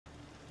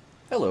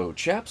Hello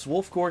chaps,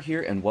 Wolfgore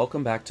here, and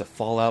welcome back to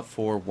Fallout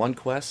 4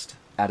 1Quest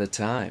at a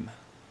time.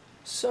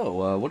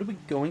 So, what are we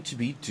going to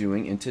be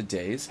doing in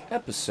today's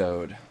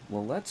episode?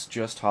 Well, let's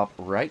just hop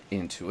right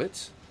into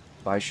it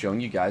by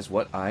showing you guys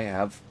what I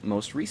have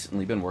most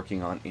recently been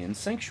working on in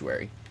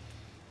Sanctuary.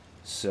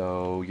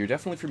 So, you're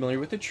definitely familiar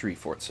with the tree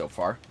fort so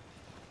far,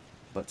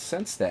 but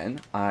since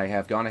then, I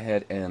have gone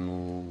ahead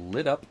and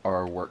lit up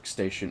our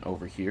workstation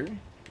over here.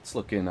 It's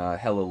looking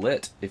hella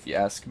lit, if you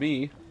ask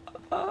me.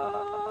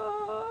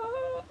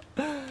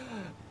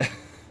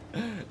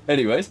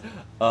 Anyways,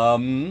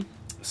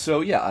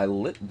 so yeah, I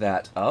lit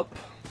that up.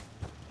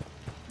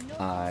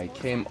 I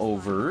came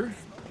over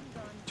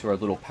to our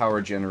little power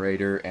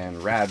generator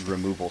and rad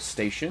removal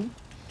station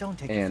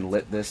and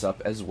lit this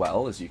up as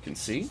well, as you can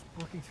see.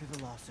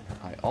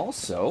 I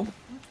also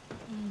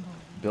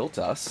built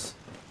us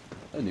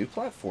a new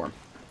platform.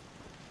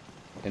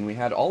 And we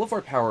had all of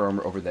our power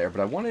armor over there, but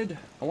I wanted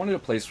a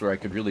place where I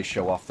could really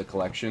show off the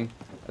collection,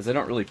 as I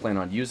don't really plan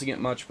on using it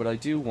much, but I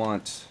do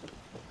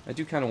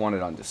kind of want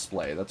it on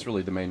display. That's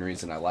really the main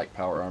reason I like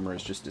power armor,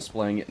 is just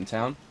displaying it in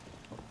town.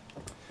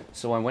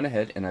 So I went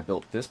ahead and I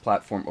built this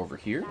platform over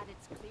here.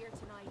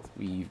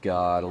 We've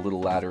got a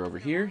little ladder over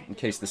here, in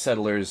case the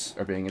settlers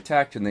are being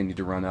attacked and they need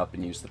to run up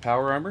and use the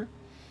power armor.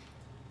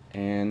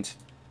 And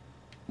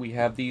we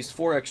have these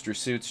 4 extra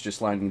suits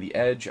just lining the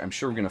edge. I'm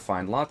sure we're going to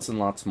find lots and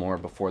lots more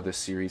before this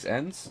series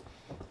ends.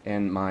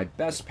 And my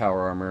best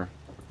power armor,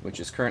 which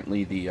is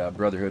currently the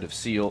Brotherhood of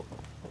Steel,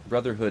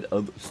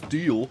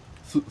 the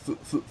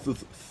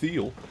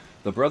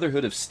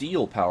Brotherhood of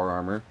Steel power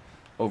armor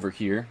over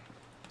here.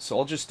 So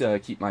I'll just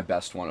keep my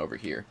best one over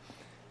here.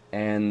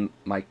 And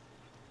my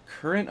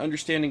current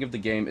understanding of the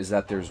game is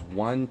that there's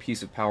one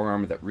piece of power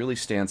armor that really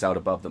stands out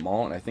above them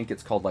all, and I think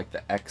it's called like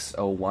the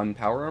X01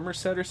 power armor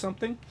set or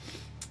something.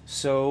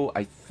 So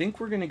I think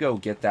we're going to go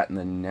get that in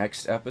the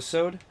next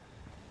episode,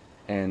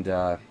 and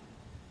then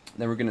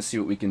we're going to see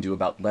what we can do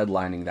about lead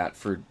lining that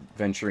for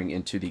venturing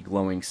into the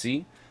glowing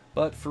sea.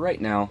 But for right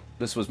now,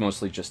 this was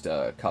mostly just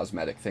a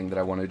cosmetic thing that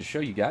I wanted to show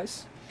you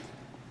guys.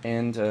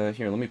 And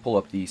here, let me pull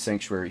up the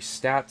Sanctuary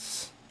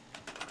stats.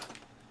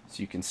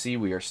 So you can see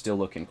we are still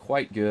looking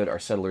quite good. Our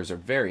settlers are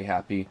very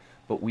happy,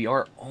 but we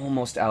are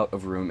almost out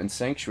of room in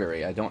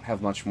Sanctuary. I don't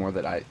have much more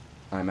that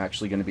I'm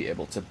actually going to be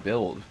able to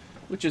build,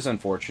 which is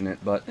unfortunate,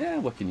 but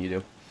what can you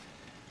do?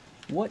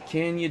 What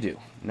can you do?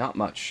 Not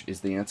much is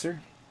the answer.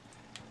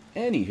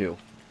 Anywho,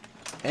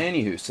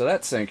 so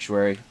that's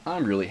Sanctuary.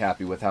 I'm really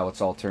happy with how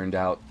it's all turned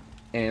out.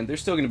 And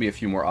there's still going to be a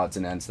few more odds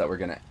and ends that we're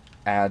going to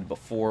add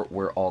before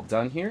we're all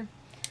done here.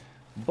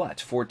 But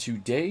for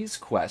today's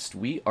quest,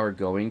 we are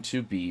going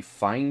to be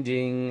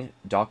finding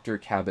Dr.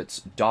 Cabot's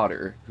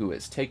daughter, who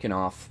has taken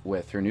off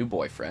with her new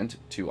boyfriend,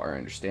 to our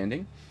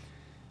understanding.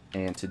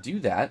 And to do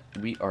that,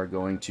 we are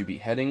going to be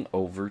heading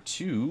over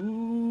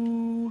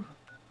to,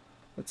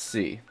 let's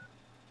see,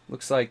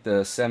 looks like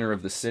the center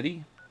of the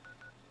city.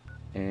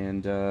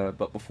 And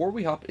but before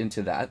we hop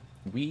into that,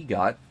 we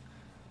got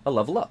a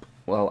level up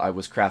while I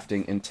was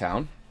crafting in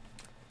town,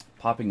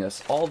 popping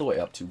us all the way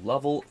up to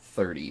level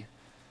 30.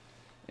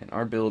 And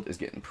our build is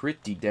getting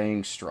pretty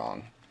dang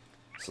strong.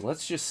 So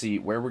let's just see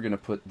where we're going to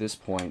put this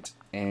point.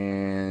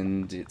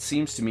 And it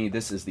seems to me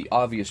this is the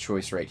obvious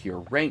choice right here.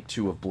 Rank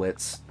 2 of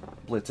Blitz.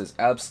 Blitz is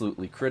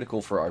absolutely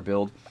critical for our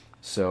build.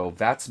 So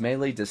VAT's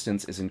melee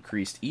distance is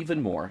increased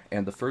even more,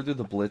 and the further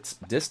the Blitz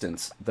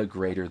distance, the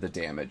greater the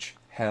damage.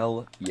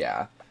 Hell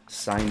yeah.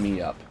 Sign me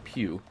up.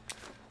 Pew.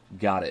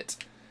 Got it.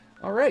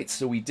 Alright,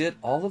 so we did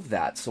all of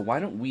that. So why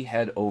don't we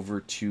head over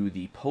to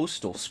the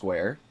postal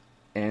square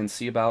and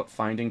see about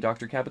finding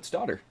Dr. Cabot's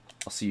daughter.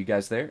 I'll see you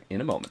guys there in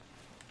a moment.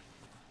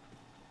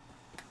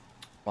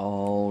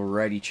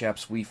 Alrighty,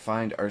 chaps, we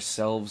find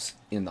ourselves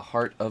in the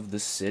heart of the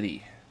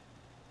city.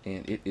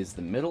 And it is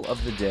the middle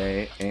of the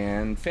day,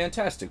 and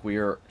fantastic, we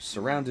are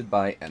surrounded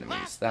by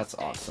enemies. That's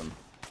awesome.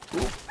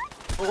 Ooh.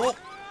 Oh,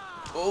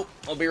 oh,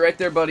 I'll be right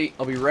there, buddy.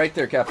 I'll be right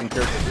there, Captain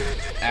Kirk.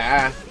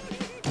 Ah.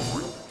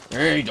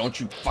 Hey, don't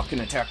you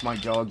fucking attack my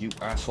dog, you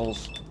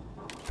assholes.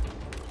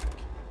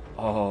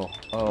 Oh,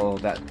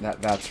 that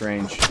VAT's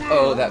range.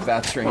 Oh, that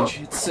VAT's range.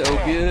 It's so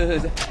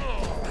good.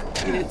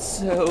 It's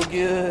so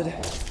good.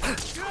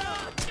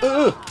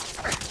 Ugh.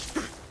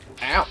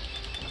 Ow.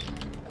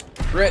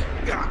 Crit.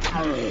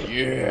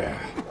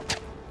 Yeah.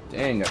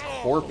 Dang, a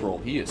corporal.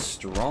 He is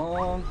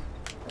strong.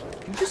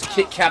 You just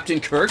kick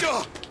Captain Kirk?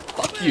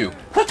 Fuck you.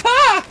 Ha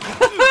ha!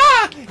 Ha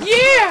ha!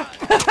 Yeah!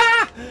 Ha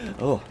ha!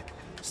 Oh.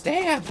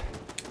 Stab.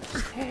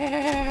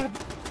 Stab.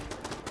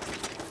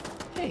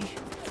 Hey,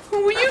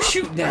 who were you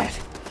shooting at?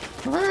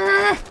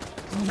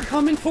 I'm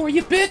coming for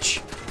you,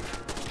 bitch.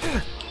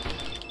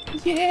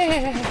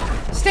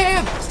 Yeah.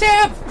 Stab!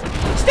 Stab!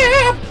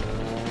 Stab!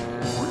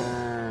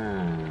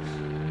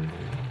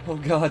 Oh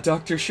god,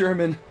 Dr.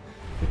 Sherman.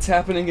 It's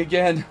happening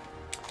again.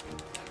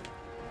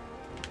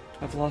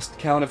 I've lost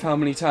count of how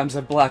many times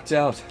I've blacked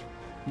out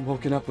and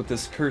woken up with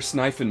this cursed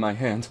knife in my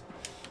hand.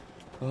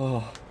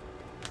 Oh.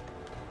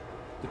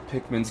 The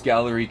Pickman's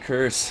Gallery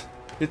curse.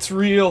 It's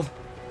real.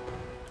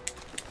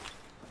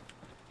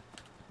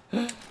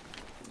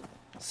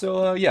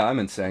 So, yeah, I'm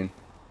insane.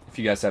 If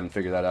you guys haven't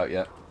figured that out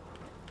yet.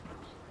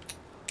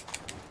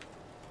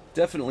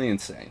 Definitely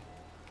insane.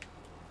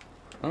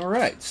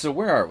 Alright, so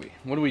where are we?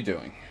 What are we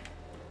doing?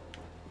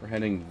 We're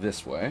heading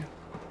this way.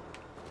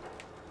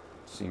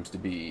 Seems to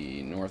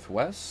be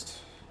northwest.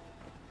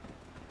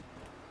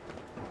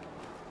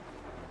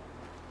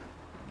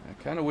 I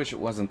kind of wish it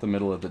wasn't the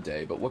middle of the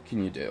day, but what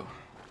can you do?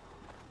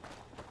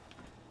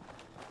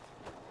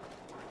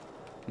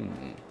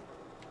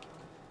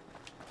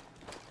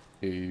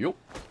 Yup.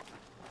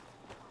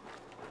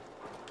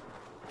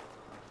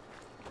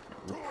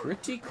 We're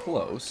pretty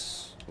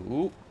close.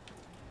 Ooh.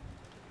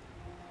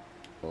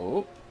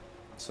 Oh.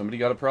 Somebody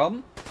got a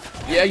problem?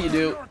 Yeah, you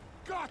do.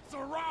 Guts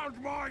around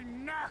my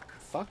neck.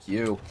 Fuck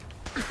you,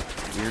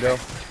 weirdo.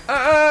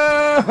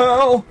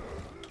 Ow!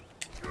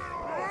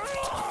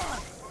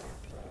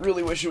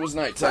 Really wish it was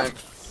nighttime.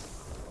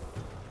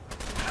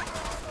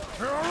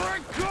 Here I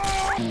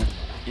come.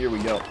 Here we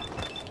go.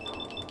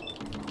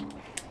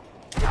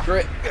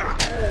 Crit.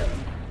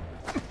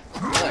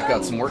 That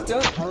got some work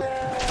done.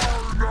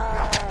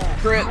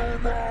 Crit.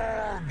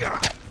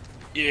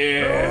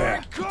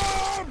 Yeah.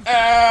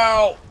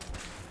 Ow!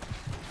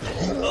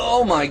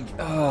 Oh my.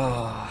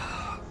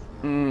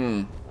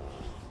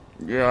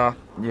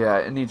 Yeah,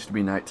 it needs to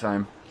be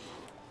nighttime.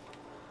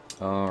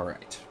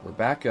 Alright, we're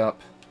back up.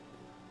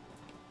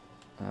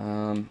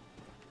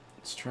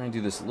 Let's try and do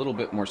this a little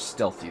bit more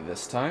stealthy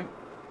this time.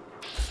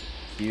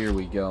 Here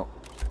we go.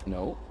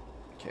 No.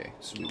 Okay,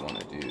 so we want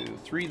to do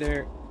 3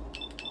 there.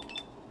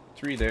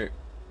 3 there.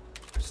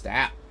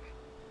 Stop.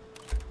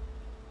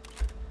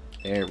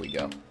 There we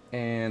go.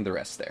 And the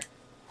rest there.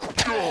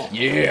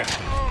 Yeah!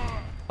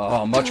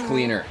 Oh, much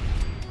cleaner.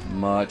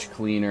 Much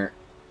cleaner.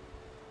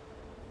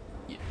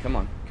 Yeah, come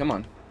on, come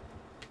on.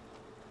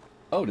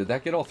 Oh, did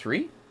that get all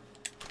 3?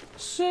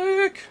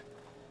 Sick!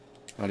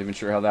 Not even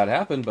sure how that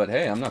happened, but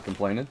hey, I'm not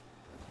complaining.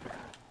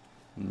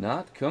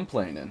 Not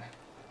complaining.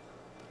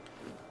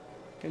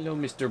 Hello,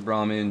 Mr.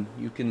 Brahmin.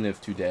 You can live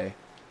today.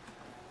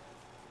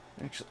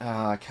 Actually,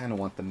 I kind of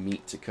want the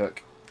meat to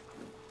cook.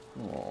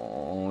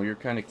 Oh, you're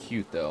kind of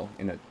cute, though,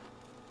 in a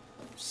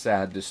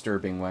sad,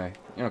 disturbing way.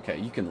 Okay,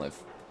 you can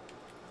live.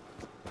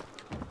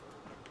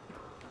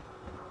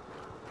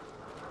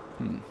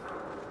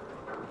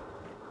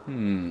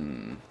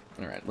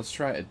 Alright, let's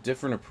try a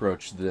different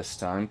approach this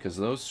time, because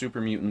those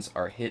super mutants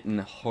are hitting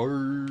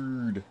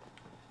hard.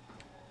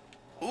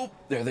 Oh,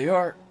 there they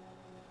are.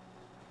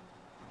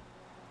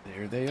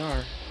 There they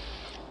are.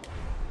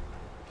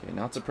 Okay,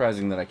 not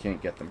surprising that I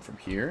can't get them from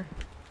here.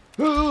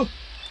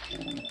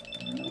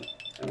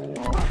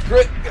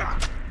 Crit!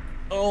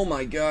 Oh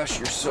my gosh,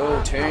 you're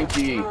so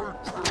tanky.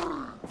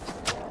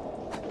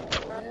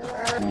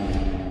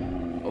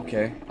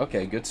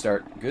 Okay, good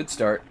start. Good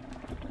start.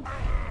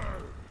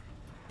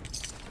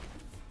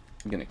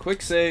 I'm gonna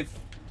quick save,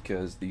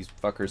 because these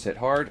fuckers hit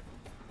hard.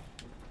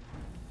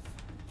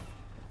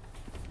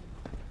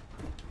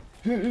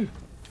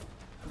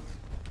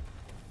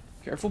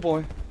 Careful,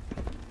 boy.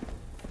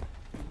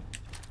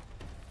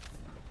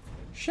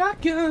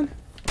 Shotgun!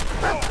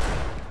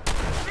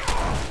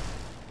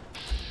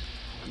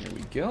 Here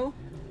we go.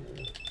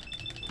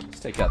 Let's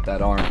take out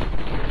that arm.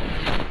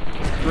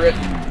 Crit.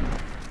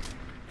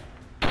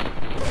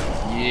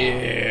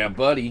 Yeah,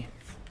 buddy.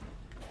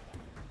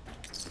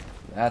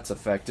 That's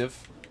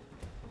effective.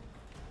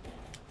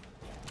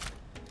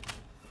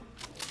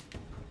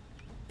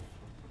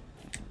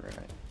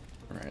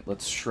 Alright,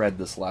 let's shred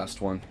this last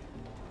one.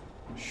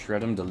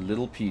 Shred him to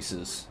little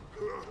pieces.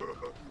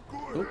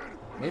 Oh,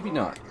 maybe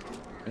not.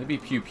 Maybe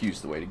Pew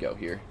Pew's the way to go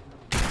here.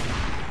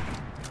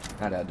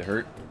 That had to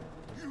hurt.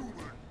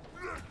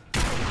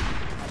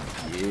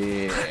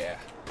 Yeah.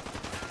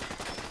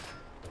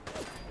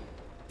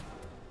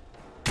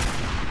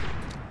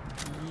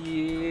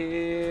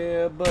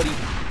 Yeah, buddy.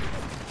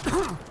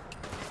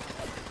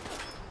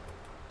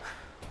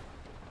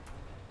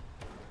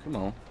 Come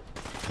on.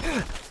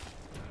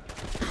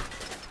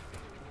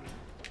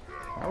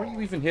 How are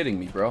you even hitting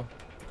me, bro?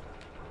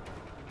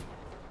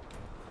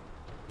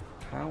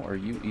 How are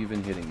you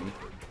even hitting me?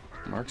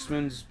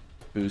 Marksman's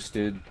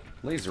boosted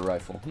laser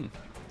rifle.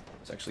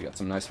 It's actually got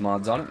some nice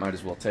mods on it. Might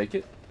as well take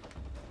it.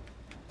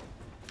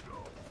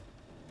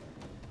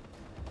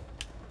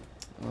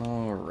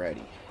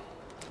 Alrighty.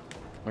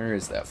 Where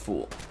is that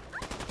fool?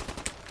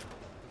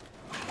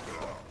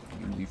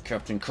 You leave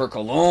Captain Kirk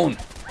alone!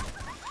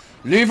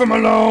 Leave him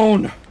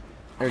alone!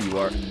 There you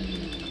are.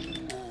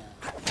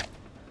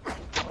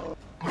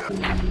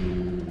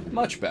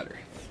 Much better.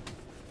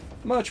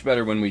 Much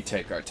better when we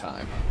take our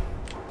time.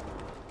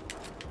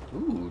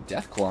 Ooh,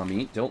 Deathclaw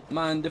meat. Don't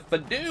mind if I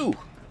do.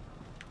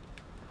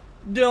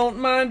 Don't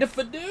mind if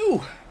I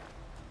do.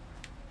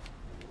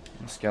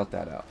 Let's scout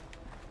that out.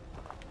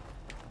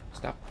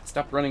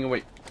 Stop running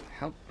away.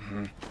 How?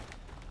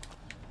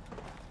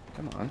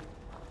 Come on.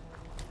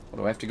 What,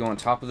 do I have to go on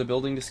top of the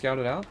building to scout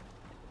it out?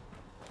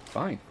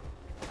 Fine.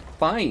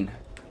 Fine.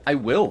 I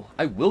will.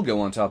 I will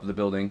go on top of the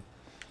building.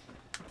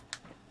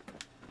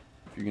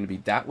 If you're going to be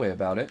that way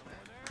about it.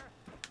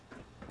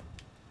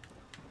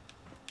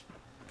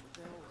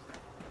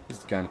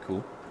 kind of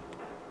cool.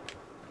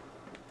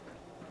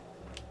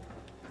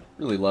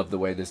 Really love the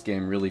way this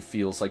game really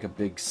feels like a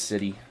big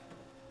city.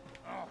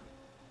 Oh,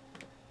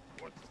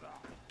 what's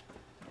that?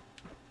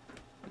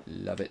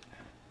 Love it.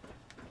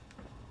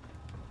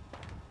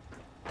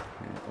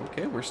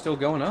 Okay, we're still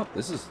going up.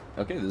 This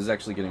is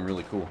actually getting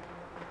really cool.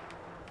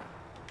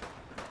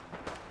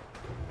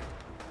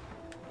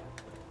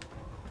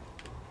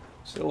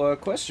 So,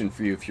 question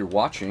for you if you're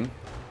watching.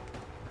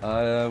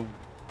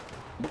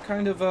 What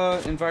kind of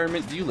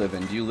environment do you live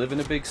in? Do you live in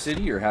a big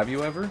city, or have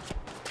you ever?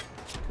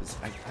 Because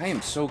I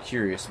am so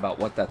curious about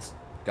what that's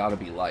got to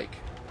be like.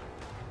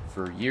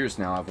 For years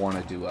now, I've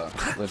wanted to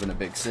live in a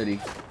big city.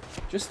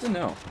 Just to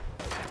know.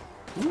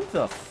 Who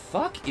the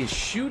fuck is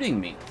shooting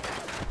me?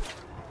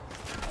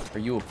 Are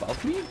you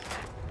above me?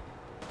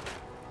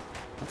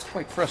 That's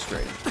quite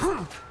frustrating.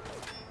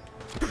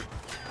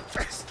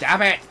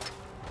 Stop it!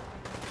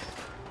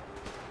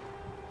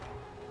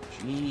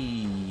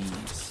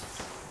 Jeez.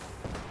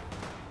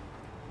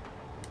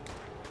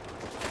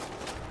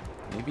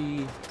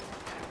 Maybe...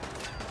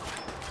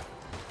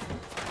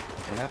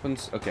 What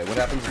happens? Okay, what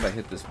happens if I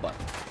hit this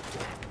button?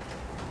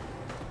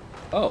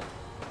 Oh.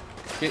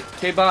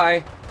 Okay,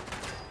 bye.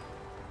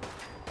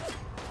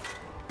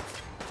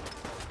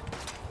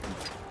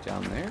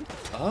 Down there?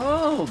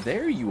 Oh,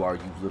 there you are,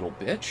 you little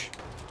bitch.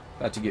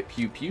 About to get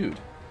pew-pewed.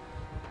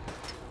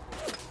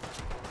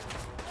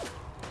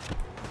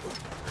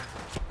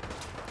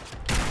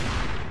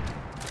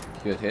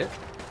 Good hit.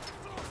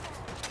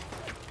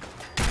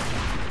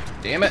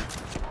 Damn it.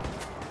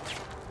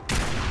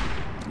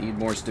 Need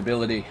more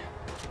stability.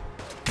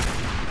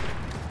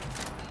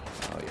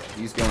 Oh yeah,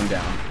 he's going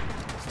down.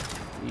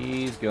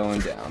 He's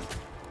going down.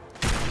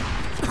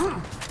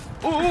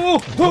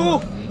 Oh! Oh!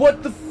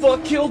 What the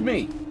fuck killed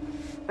me?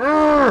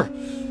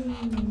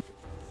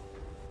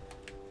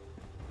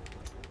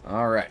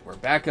 Alright, we're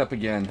back up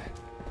again.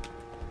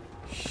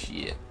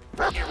 Shit.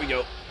 Here we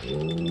go.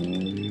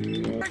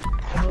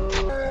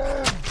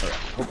 Alright,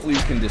 hopefully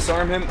we can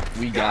disarm him.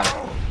 We got it.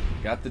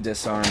 Got the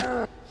disarm.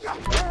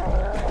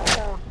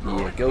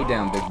 Yeah, go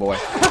down, big boy.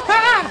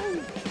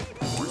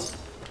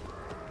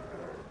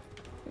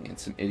 And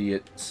some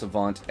idiot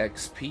savant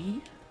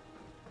XP.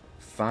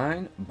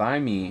 Fine by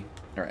me.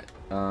 Alright.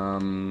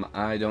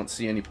 I don't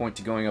see any point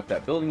to going up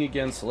that building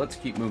again, so let's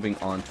keep moving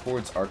on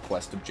towards our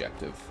quest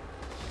objective.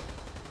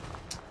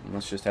 And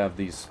let's just have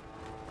these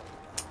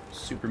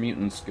super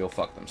mutants go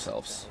fuck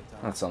themselves.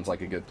 That sounds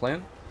like a good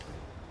plan.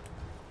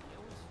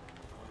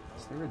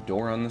 Is there a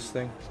door on this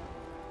thing?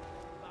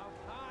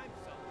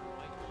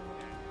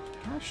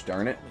 Gosh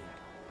darn it.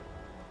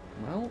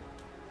 Well,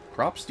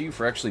 props to you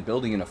for actually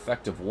building an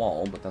effective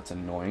wall, but that's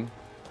annoying.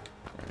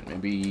 Alright,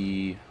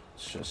 maybe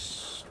let's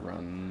just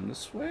run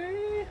this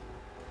way?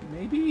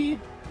 Maybe?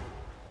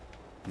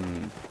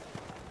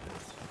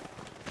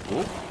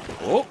 Oh,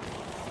 oh,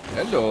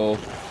 hello.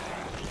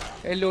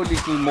 Hello,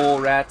 little mole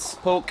rats.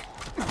 Poke.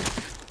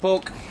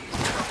 Poke.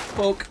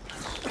 Poke.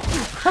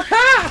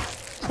 Ha-ha!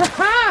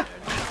 Ha-ha!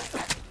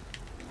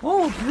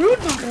 Oh,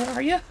 broodmother,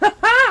 are you?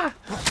 Ha-ha!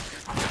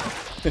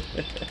 There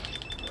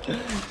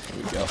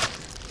we go.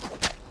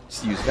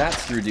 Just use that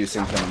to reduce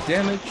incoming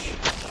damage.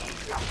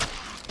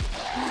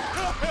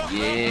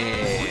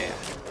 Yeah.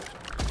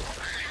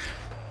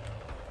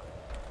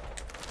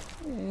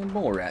 And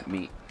more rat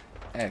meat.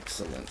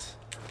 Excellent.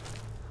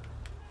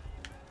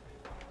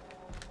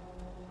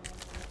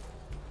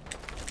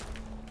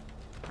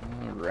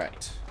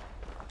 Alright.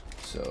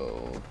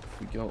 So, if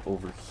we go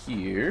over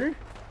here,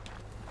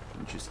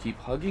 and just keep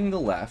hugging the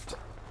left,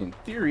 in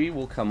theory,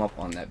 we'll come up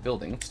on that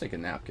building. Let's take a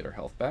nap, get our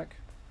health back.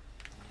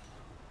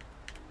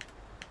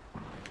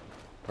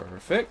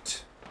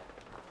 Perfect.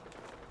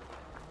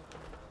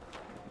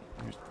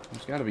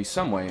 There's got to be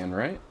some way in,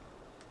 right?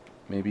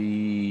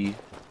 Maybe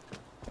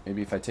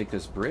if I take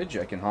this bridge,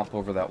 I can hop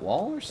over that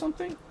wall or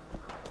something?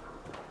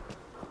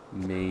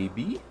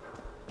 Maybe.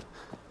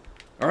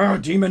 Oh,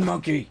 demon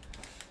monkey!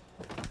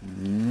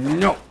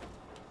 No!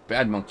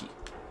 Bad monkey.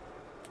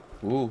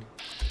 Ooh.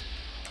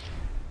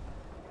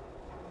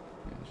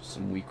 And just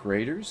some weak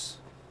raiders.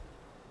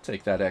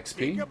 Take that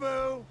XP.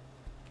 Peekaboo!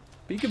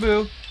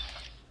 Peekaboo!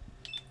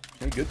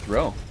 Hey, good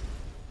throw.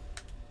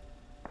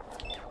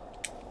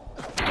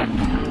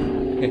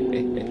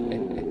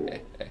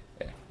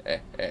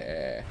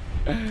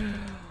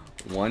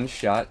 One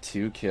shot,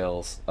 2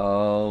 kills.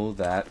 Oh,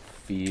 that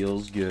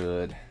feels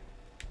good.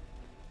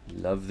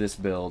 Love this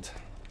build.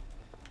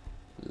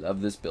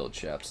 Love this build,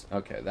 chaps.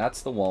 Okay,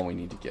 that's the wall we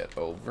need to get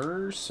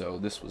over, so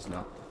this was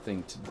not the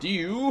thing to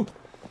do.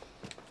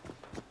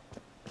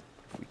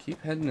 If we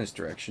keep heading this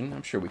direction,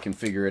 I'm sure we can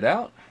figure it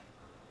out.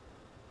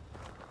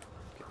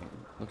 Okay,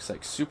 looks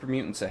like super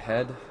mutants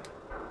ahead.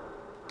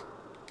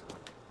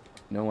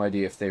 No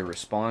idea if they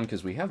respawn,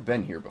 because we have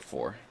been here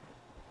before.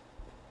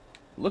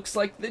 Looks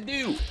like they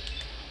do.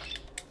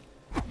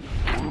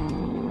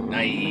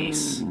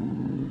 Nice.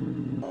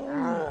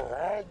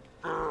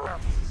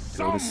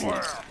 Go to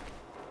sleep.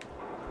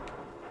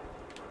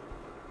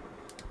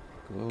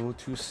 Go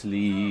to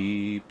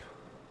sleep.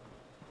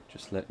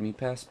 Just let me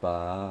pass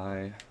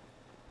by.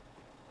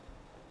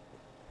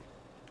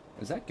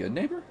 Is that Good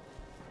Neighbor?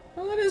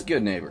 Oh, that is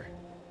Good Neighbor.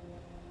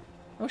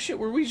 Oh shit,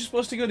 were we just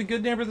supposed to go to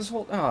Good Neighbor this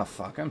whole... Oh,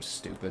 fuck, I'm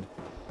stupid.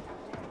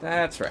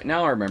 That's right.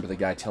 Now I remember the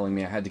guy telling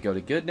me I had to go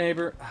to Good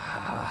Neighbor.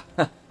 Ah.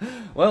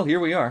 Well, here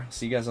we are.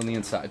 See you guys on the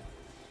inside.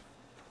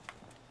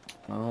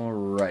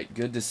 Alright,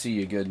 good to see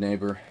you, Good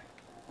Neighbor.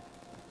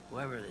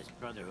 Whoever this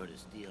Brotherhood of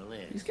Steel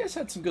is. These guys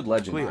had some good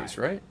legendaries,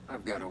 right?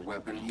 I've got a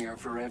weapon here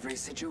for every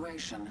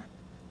situation.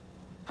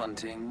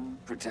 Hunting,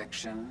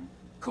 protection,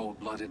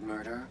 cold-blooded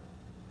murder,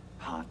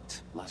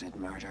 hot-blooded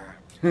murder.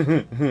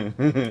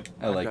 I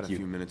I've like got a you.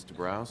 few minutes to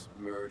browse.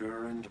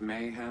 Murder and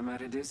mayhem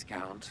at a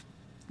discount.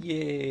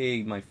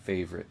 Yay, my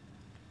favorite.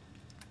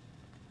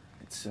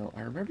 Right, so,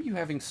 I remember you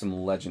having some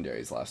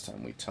legendaries last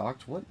time we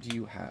talked. What do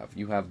you have?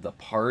 You have the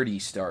Party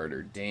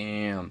Starter.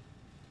 Damn.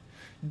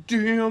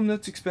 Damn,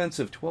 that's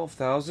expensive.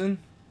 12,000?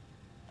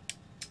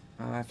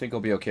 I think I'll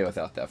be okay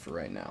without that for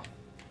right now.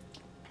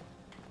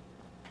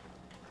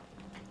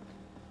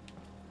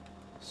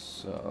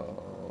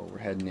 So, we're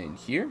heading in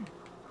here.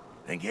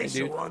 In case Hey,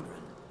 you're dude.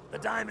 wondering, the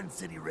Diamond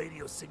City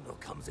radio signal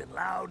comes in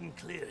loud and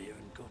clear here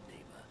in Good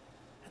Neighbor.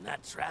 And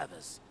that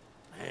Travis,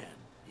 man,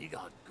 he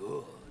got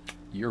good.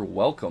 You're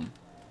welcome.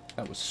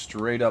 That was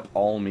straight up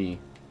all me.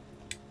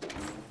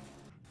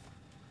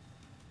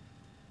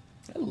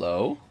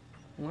 Hello.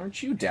 Well,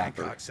 aren't you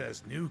dapper? Hancock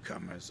says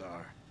newcomers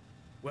are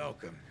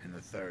welcome in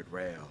the third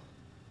rail.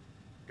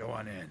 Go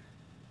on in.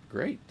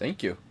 Great,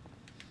 thank you.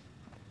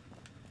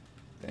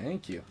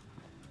 Thank you.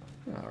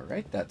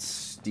 Alright, that's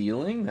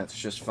stealing. That's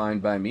just fine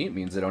by me. It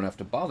means I don't have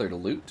to bother to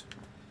loot.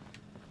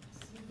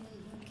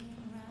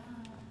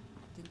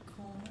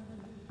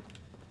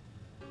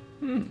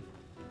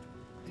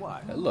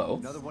 What? Hello.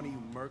 Another one of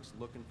you mercs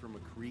looking for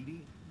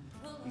McCready?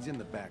 He's in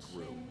the back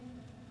room.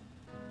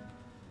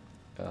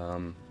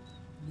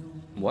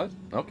 What?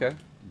 Okay.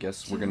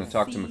 Guess we're gonna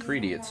talk to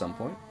McCready at some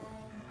point.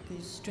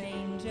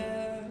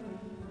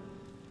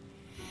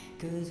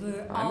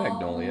 Hi,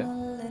 Magnolia.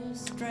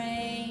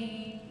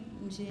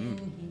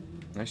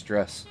 Nice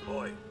dress.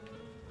 Boy,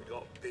 we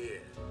got beer.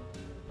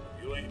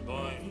 You ain't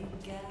buying.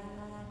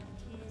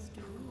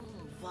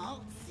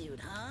 Vault suit,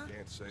 huh?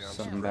 Can't say I'm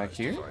Something back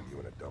surprised here? to find you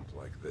in a dump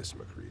like this,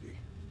 McCready.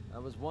 I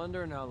was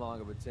wondering how long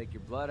it would take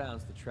your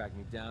bloodhounds to track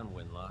me down,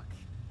 Winlock.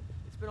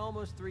 It's been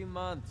almost 3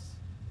 months.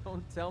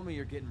 Don't tell me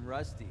you're getting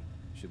rusty.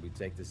 Should we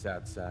take this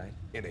outside?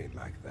 It ain't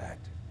like that.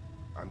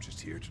 I'm just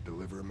here to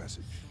deliver a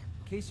message.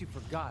 In case you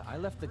forgot, I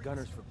left the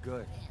Gunners for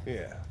good.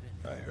 Yeah,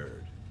 I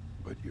heard.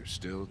 But you're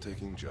still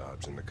taking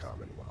jobs in the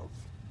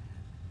Commonwealth.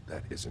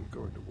 That isn't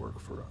going to work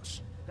for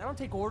us. I don't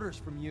take orders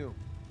from you.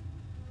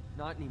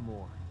 Not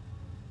anymore.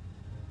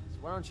 So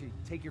why don't you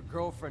take your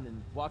girlfriend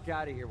and walk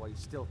out of here while you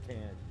still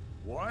can?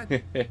 What?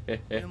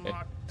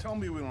 Winlock, tell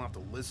me we don't have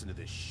to listen to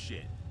this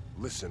shit.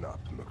 Listen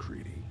up,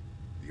 McCready.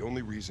 The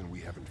only reason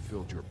we haven't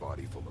filled your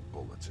body full of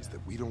bullets is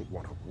that we don't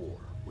want a war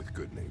with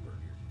Good Neighbor.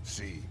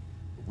 See,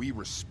 we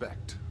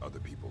respect other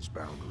people's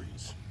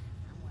boundaries.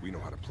 We know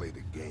how to play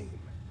the game.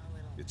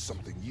 It's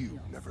something you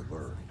never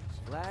learned.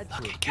 Glad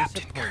to have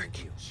disappointed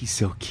you. He's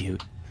so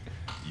cute.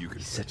 You can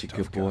He's play such a the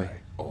good tough boy.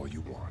 guy all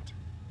you want.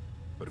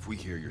 But if we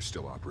hear you're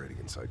still operating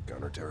inside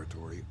Gunner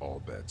territory,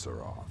 all bets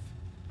are off.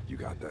 You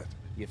got that?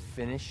 You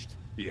finished?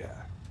 Yeah.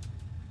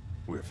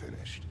 We're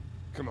finished.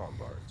 Come on,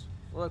 Bards.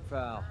 Look,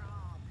 pal.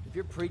 If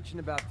you're preaching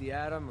about the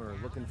atom or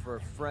looking for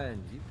a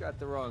friend, you've got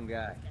the wrong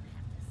guy.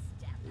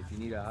 If you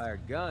need a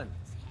hired gun,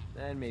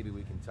 then maybe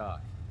we can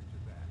talk.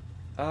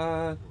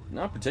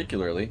 Not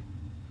particularly.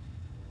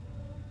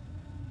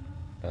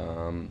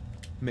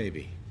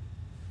 Maybe.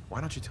 Why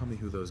don't you tell me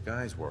who those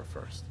guys were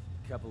first?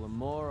 Couple of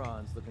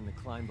morons looking to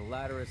climb the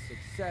ladder of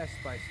success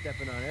by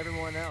stepping on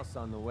everyone else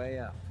on the way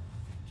up.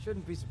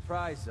 Shouldn't be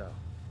surprised, though.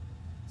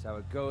 That's how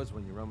it goes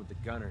when you run with the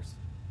Gunners.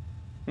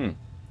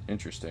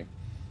 Interesting.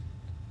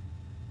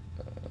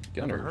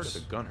 Never heard of Gunners.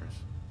 the Gunners.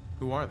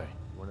 Who are they?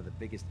 One of the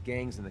biggest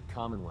gangs in the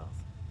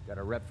Commonwealth. Got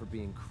a rep for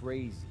being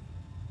crazy.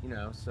 You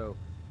know, so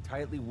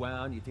tightly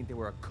wound, you think they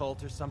were a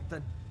cult or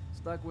something?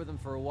 Stuck with them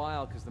for a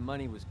while because the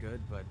money was good,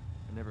 but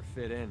I never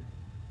fit in.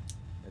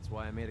 That's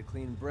why I made a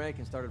clean break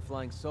and started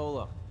flying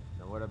solo.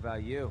 Now what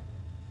about you?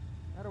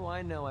 How do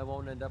I know I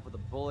won't end up with a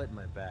bullet in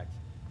my back?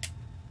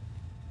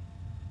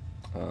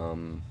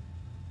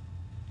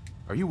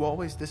 Are you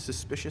always this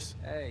suspicious?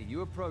 Hey,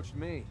 you approached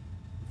me.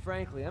 And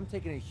frankly, I'm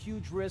taking a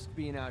huge risk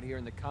being out here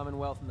in the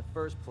Commonwealth in the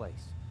first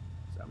place.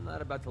 So I'm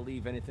not about to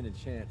leave anything to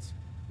chance.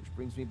 Which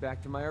brings me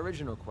back to my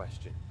original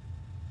question.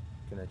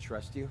 Can I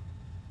trust you?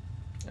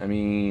 I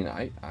mean,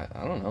 I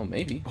don't know,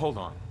 maybe. Hold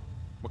on.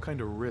 What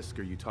kind of risk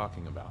are you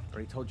talking about? I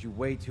already told you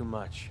way too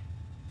much.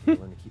 I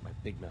learned to keep my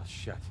big mouth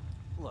shut.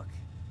 Look,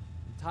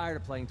 I'm tired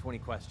of playing 20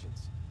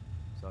 questions.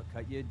 So I'll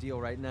cut you a deal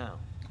right now.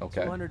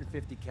 Okay.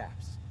 250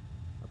 caps.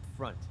 Up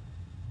front.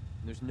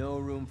 And there's no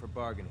room for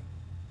bargaining.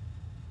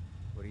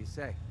 What do you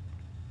say?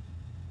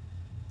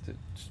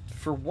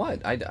 For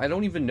what? I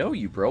don't even know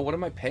you, bro. What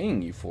am I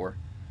paying you for?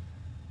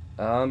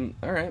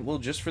 Alright, well,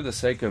 just for the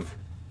sake of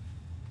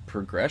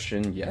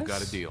progression, yes. You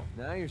got a deal.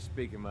 Now you're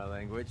speaking my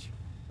language.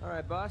 All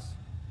right, boss.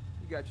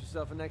 You got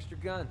yourself an extra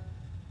gun.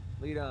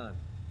 Lead on.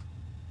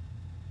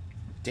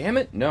 Damn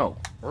it, no.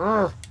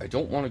 Urgh, I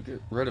don't want to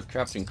get rid of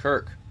Captain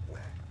Kirk.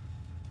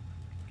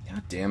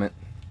 God damn it.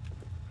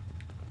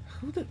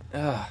 Who the...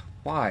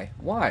 why?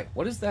 Why?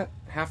 What does that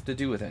have to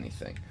do with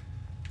anything?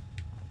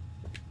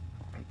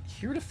 I'm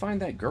here to find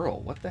that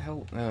girl. What the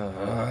hell?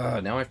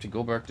 Now I have to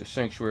go back to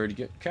Sanctuary to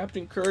get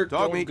Captain Kirk.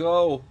 Don't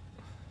go.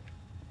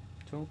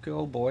 Don't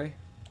go, boy.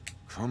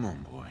 Come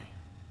on, boy.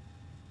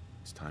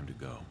 It's time to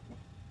go.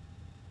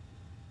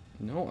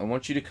 No, I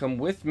want you to come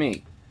with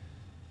me.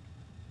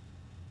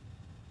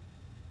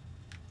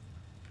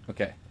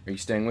 Okay, are you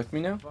staying with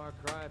me now? Far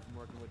cry from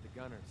working with the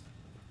gunners.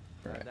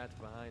 Right. That's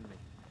behind me.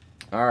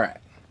 Alright.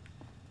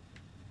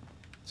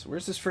 So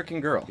where's this freaking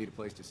girl? Need a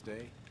place to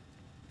stay?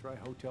 Try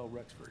Hotel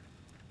Rexford.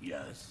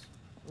 Yes.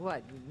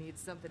 What, you need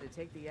something to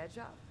take the edge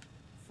off?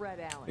 Fred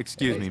Allen.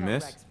 Excuse me, Hotel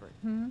miss? Rexford.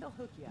 Hmm? They'll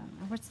hook you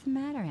up. What's the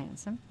matter,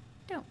 handsome?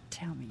 Don't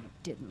tell me you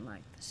didn't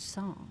like the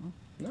song.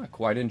 No, I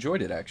quite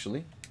enjoyed it,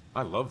 actually.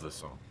 I love the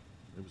song.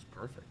 It was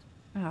perfect.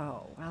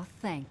 Oh, well,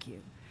 thank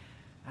you.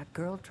 A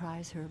girl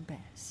tries her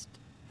best.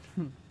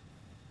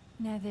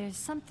 Now, there's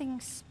something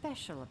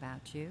special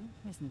about you,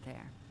 isn't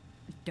there?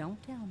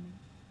 Don't tell me.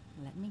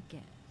 Let me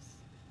guess.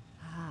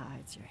 Ah,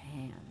 it's your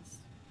hands.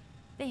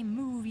 They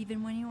move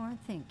even when you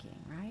aren't thinking,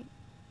 right?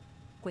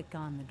 Quick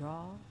on the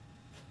draw.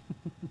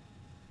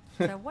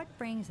 So what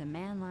brings a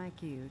man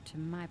like you to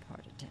my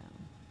part of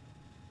town?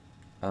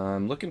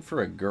 I'm looking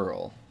for a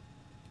girl.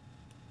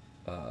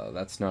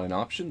 That's not an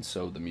option,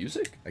 so the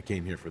music? I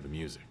came here for the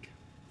music.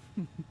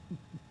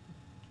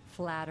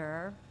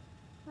 Flatterer.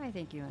 I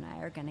think you and I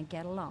are gonna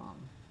get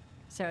along.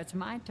 So it's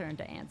my turn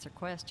to answer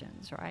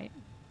questions, right?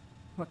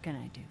 What can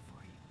I do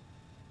for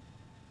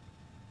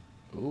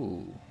you?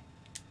 Ooh.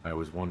 I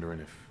was wondering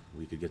if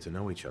we could get to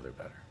know each other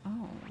better.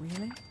 Oh,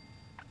 really?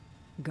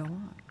 Go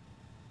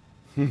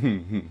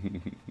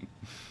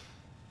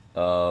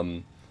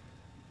on.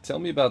 Tell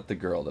me about the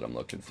girl that I'm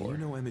looking Do for. you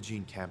know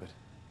Imogene Cabot?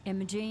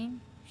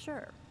 Imogene?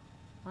 Sure.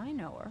 I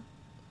know her.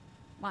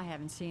 I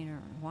haven't seen her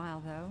in a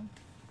while, though.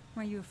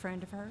 Were you a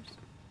friend of hers?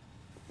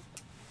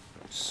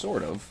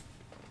 Sort of.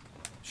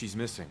 She's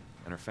missing,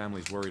 and her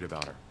family's worried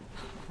about her.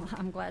 Well,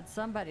 I'm glad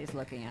somebody's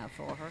looking out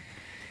for her.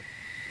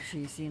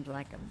 She seems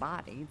like a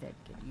body that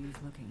could use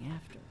looking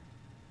after.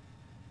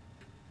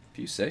 If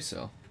you say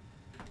so.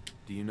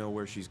 Do you know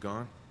where she's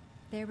gone?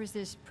 There was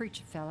this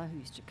preacher fella who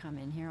used to come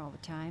in here all the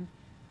time.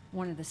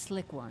 One of the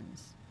slick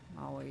ones.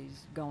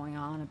 Always going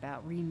on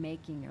about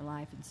remaking your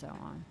life and so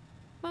on.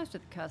 Most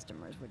of the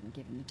customers wouldn't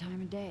give him the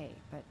time of day,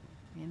 but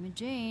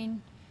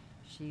Imogene,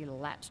 she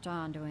latched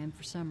on to him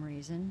for some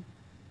reason.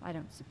 I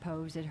don't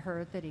suppose it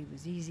hurt that he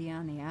was easy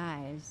on the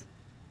eyes.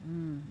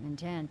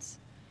 Intense.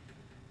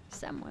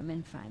 Some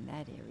women find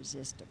that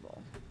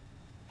irresistible.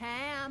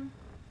 Pam,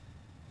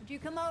 would you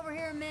come over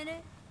here a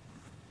minute?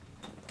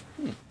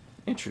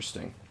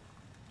 Interesting.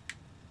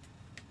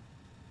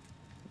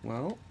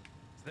 Well,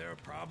 Is there a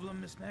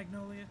problem, Miss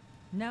Magnolia?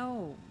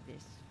 No,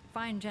 this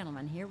fine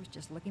gentleman here was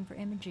just looking for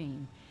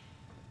Imogene.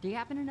 Do you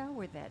happen to know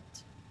where that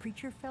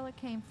preacher fella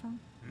came from?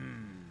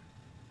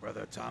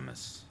 Brother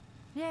Thomas?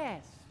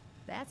 Yes,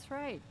 that's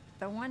right.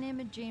 The one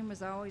Imogene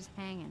was always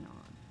hanging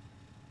on.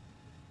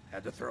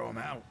 Had to throw him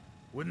out.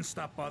 Wouldn't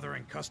stop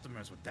bothering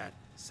customers with that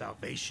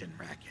salvation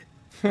racket.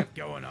 Kept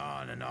going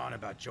on and on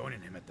about joining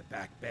him at the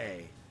back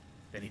bay.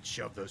 Then he'd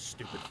shove those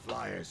stupid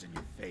flyers in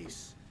your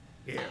face.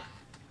 Here,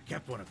 I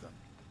kept one of them,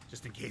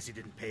 just in case he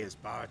didn't pay his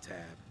bar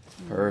tab.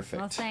 perfect.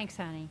 Well, thanks,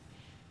 honey.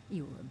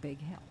 You were a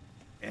big help.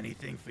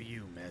 Anything for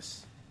you,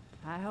 miss.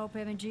 I hope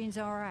Imogene's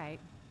all right.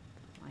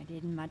 I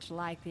didn't much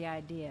like the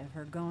idea of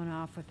her going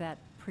off with that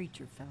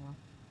preacher fellow.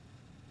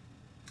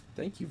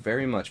 Thank you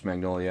very much,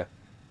 Magnolia.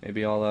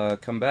 Maybe I'll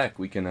come back.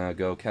 We can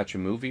go catch a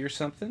movie or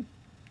something.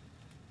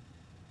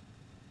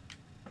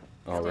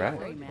 All right.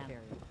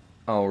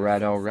 All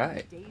right, all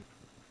right.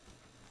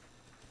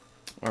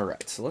 All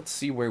right, so let's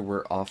see where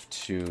we're off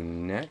to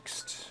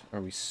next. Are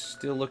we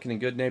still looking at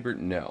Good Neighbor?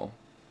 No.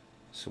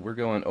 So we're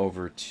going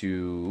over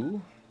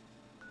to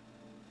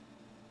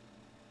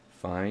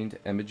find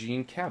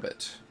Imogene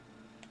Cabot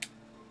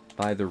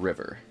by the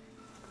river.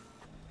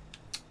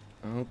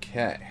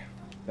 Okay,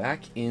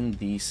 back in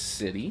the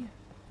city.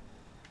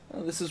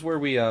 Oh, this is where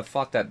we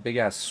fought that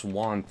big-ass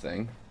swan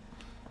thing.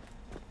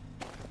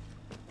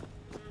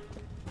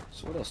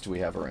 So what else do we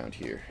have around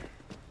here?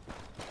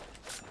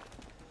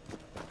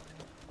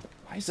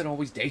 Why is it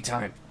always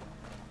daytime?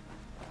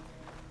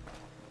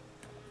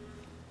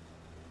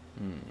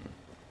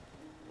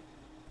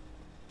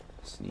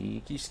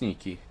 Sneaky,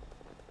 sneaky.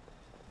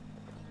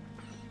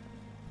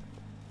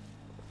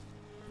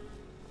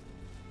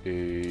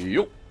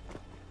 Yo.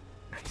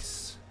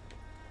 Nice.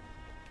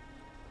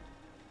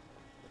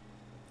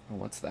 Oh,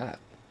 what's that?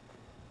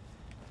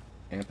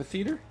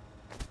 Amphitheater?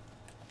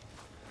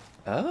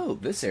 Oh,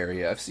 this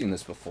area. I've seen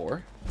this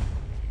before.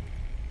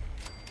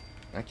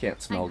 That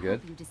can't smell good.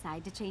 I hope you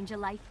decide to change your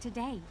life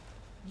today.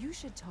 You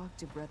should talk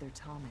to Brother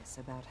Thomas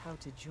about how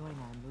to join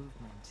our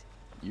movement.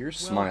 You're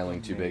smiling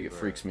Welcome, too big. It neighbor.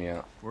 freaks me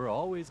out. We're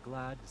always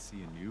glad to see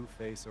a new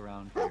face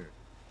around here.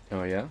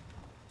 Oh, yeah?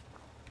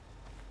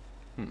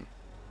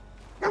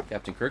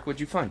 Captain Kirk, what'd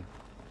you find?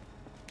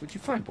 What'd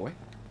you find, boy?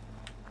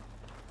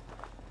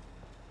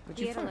 What'd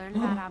you Here to find?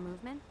 learn about our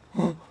movement?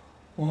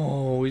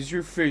 Oh, is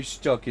your face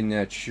stuck in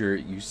that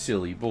shirt, you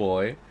silly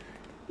boy?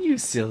 You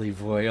silly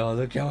boy. Oh,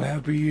 look how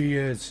happy he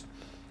is.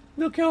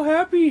 Look how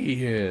happy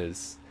he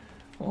is.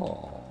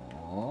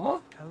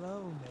 Aww.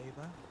 Hello,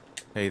 neighbor.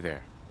 Hey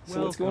there.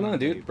 So what's going on,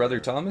 dude? neighbor. Brother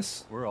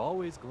Thomas? We're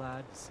always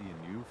glad to see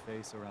a new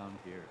face around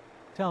here.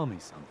 Tell me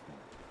something.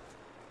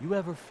 You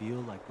ever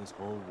feel like this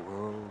whole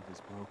world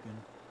is broken?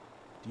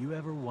 Do you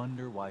ever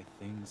wonder why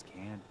things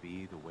can't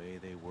be the way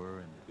they were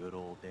in the good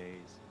old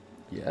days?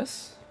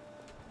 Yes?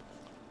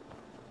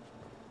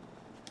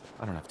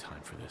 I don't have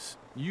time for this.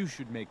 You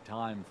should make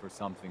time for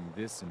something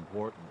this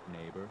important,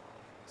 neighbor.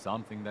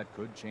 Something that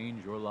could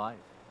change your life,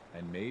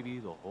 and maybe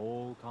the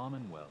whole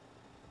Commonwealth.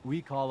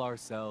 We call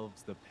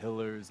ourselves the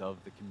Pillars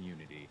of the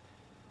Community.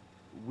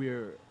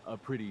 We're a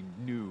pretty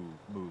new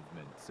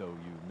movement, so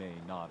you may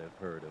not have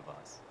heard of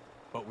us.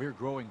 But we're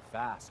growing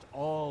fast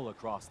all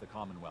across the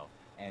Commonwealth,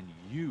 and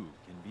you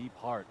can be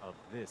part of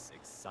this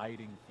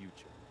exciting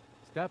future.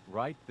 Step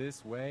right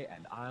this way,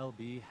 and I'll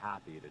be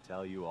happy to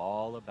tell you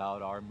all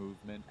about our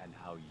movement and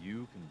how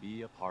you can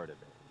be a part of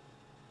it.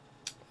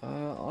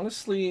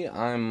 Honestly,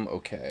 I'm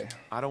okay.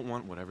 I don't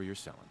want whatever you're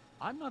selling.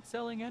 I'm not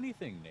selling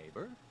anything,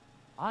 neighbor.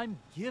 I'm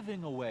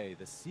giving away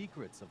the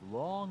secrets of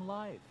long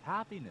life,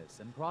 happiness,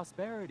 and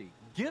prosperity.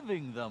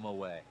 Giving them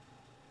away.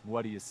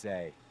 What do you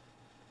say?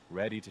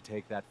 Ready to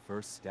take that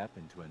first step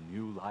into a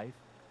new life?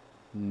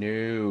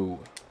 No.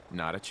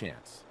 Not a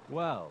chance.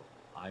 Well,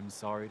 I'm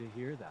sorry to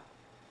hear that.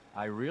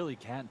 I really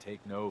can't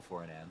take no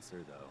for an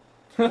answer,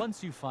 though.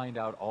 Once you find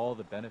out all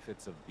the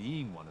benefits of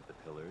being one of the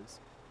pillars,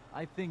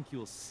 I think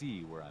you'll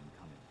see where I'm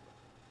coming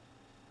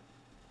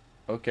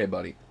from. Okay,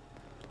 buddy.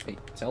 Hey,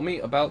 tell me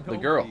about the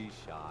Don't girl. be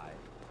shy.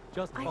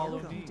 Just I follow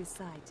hope me. you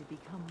decide to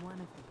become one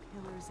of the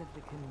pillars of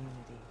the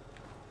community.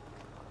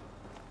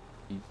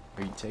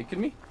 Are you taking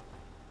me?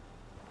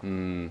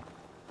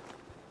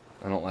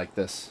 I don't like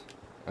this.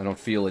 I don't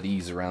feel at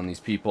ease around these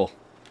people.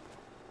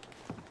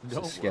 This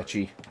Don't is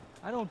sketchy. worry.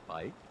 I don't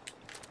bite.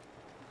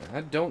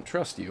 I don't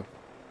trust you.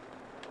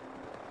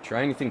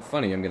 Try anything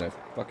funny, I'm gonna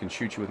fucking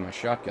shoot you with my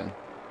shotgun.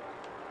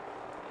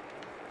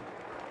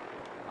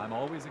 I'm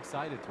always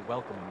excited to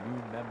welcome a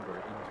new member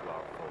into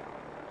our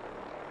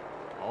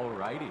fold.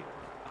 Alrighty.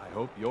 I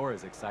hope you're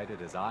as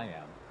excited as I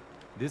am.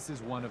 This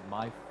is one of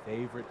my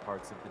favorite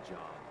parts of the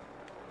job.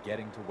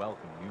 Getting to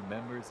welcome new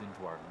members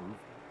into our movement.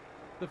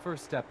 The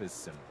first step is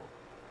simple.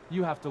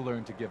 You have to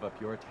learn to give up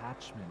your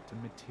attachment to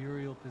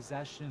material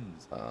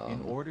possessions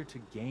in order to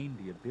gain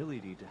the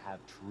ability to have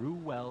true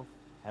wealth,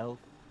 health,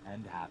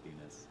 and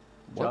happiness.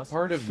 What Just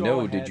part of go no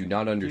ahead did you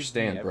not and give me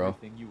understand, bro?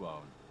 everything you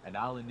own, and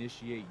I'll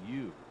initiate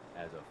you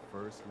as a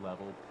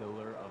first-level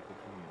pillar of the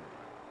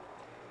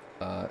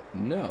community.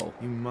 No.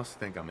 You must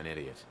think I'm an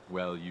idiot.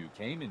 Well, you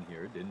came in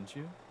here, didn't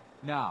you?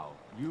 Now,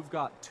 you've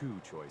got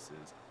two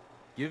choices.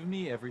 Give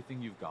me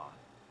everything you've got,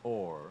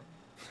 or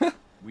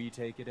we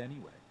take it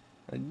anyway.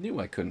 I knew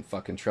I couldn't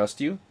fucking trust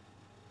you.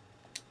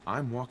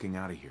 I'm walking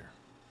out of here.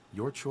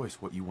 Your choice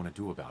what you want to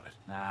do about it.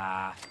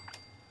 Nah,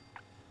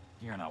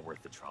 you're not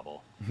worth the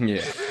trouble.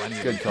 Yeah, Plenty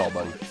of good call,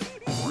 buddy.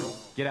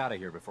 Get out of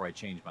here before I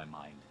change my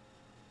mind.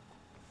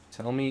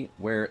 Tell me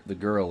where the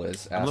girl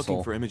is, I'm asshole.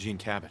 looking for Imogene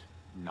Cabot.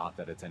 Not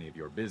that it's any of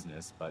your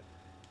business, but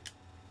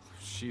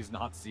she's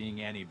not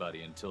seeing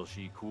anybody until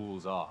she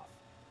cools off.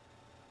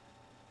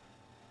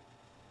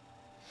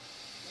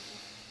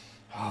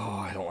 Oh,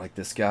 I don't like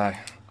this guy.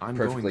 I'm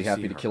perfectly going to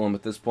happy see to her. kill him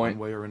at this point.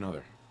 One way or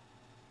another.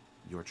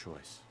 Your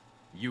choice.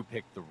 You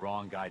picked the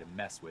wrong guy to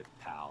mess with,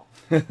 pal.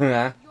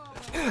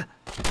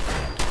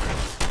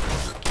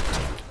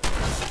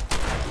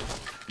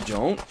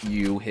 Don't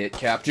you hit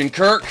Captain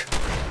Kirk!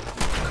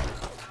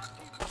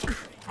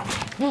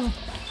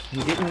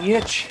 I'm getting the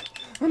itch.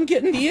 I'm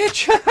getting the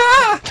itch. Ha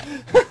ha!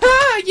 Ha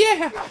ha!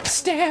 Yeah!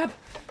 Stab!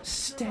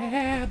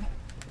 Stab!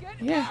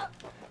 Yeah.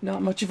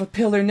 Not much of a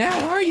pillar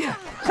now, are you?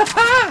 Ha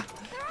ha!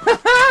 Ha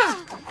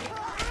ha!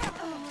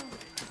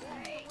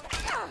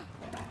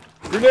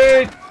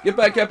 Grenade! Get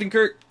back, Captain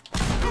Kirk!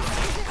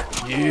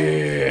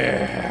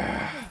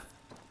 Yeah!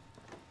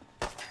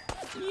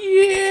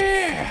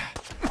 Yeah!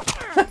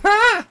 Ha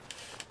ha!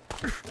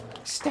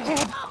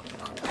 Stab!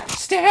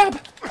 Stab!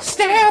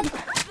 Stab!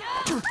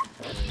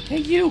 Hey,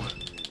 you!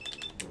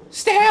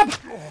 Stab!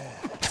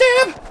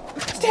 Stab!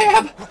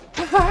 Stab!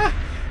 Ha ha!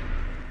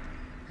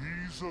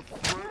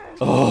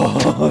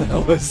 Oh,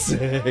 that was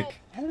sick.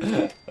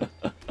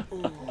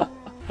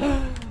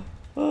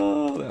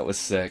 Oh, that was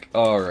sick.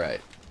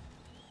 Alright.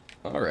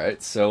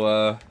 Alright,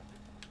 so,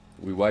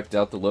 we wiped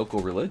out the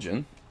local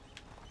religion.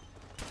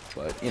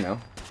 But, you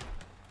know,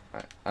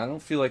 I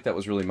don't feel like that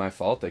was really my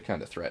fault. They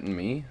kind of threatened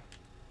me.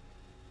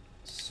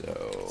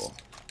 So,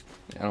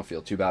 yeah, I don't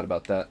feel too bad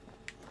about that.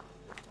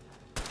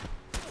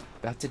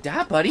 About to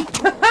die, buddy.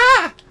 Ha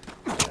ha!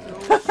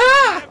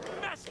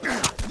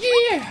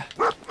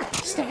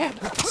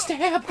 Stab!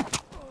 Stab!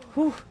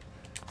 Whew.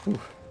 Whew.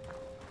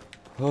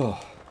 Oh.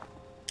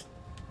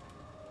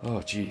 Oh,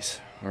 jeez.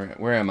 Alright,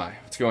 where am I?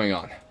 What's going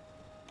on?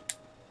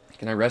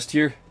 Can I rest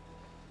here?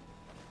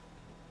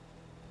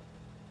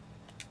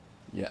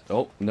 Yeah.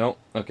 Oh, no.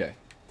 Okay.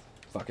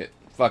 Fuck it.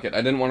 Fuck it.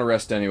 I didn't want to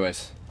rest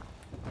anyways.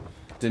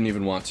 Didn't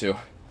even want to.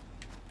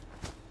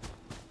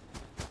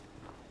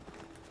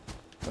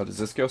 Oh, does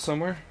this go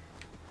somewhere?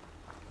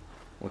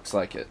 Looks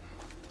like it.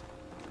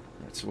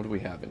 Alright, so what do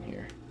we have in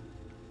here?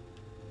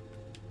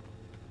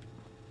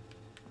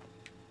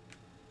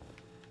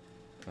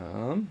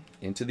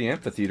 Into the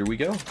amphitheater we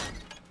go.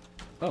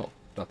 Oh,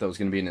 thought that was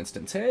going to be an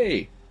instance.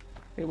 Hey!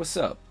 Hey, what's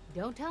up?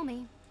 Don't tell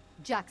me.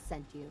 Jack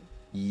sent you.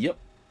 Yep.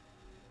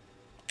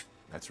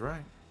 That's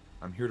right.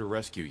 I'm here to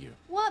rescue you.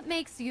 What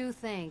makes you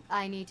think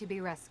I need to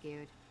be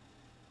rescued?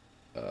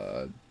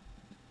 I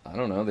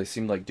don't know. They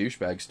seemed like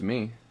douchebags to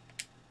me.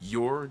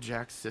 You're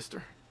Jack's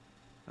sister?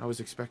 I was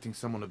expecting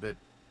someone a bit...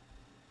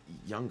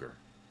 younger.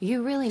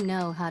 You really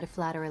know how to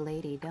flatter a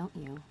lady, don't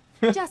you?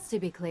 Just to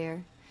be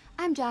clear,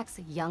 I'm Jack's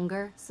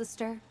younger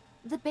sister,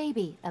 the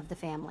baby of the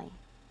family.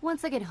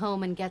 Once I get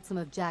home and get some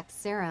of Jack's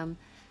serum,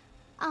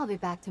 I'll be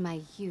back to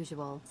my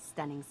usual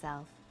stunning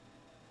self.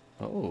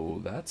 Oh,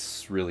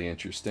 that's really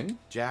interesting.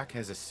 Jack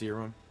has a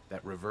serum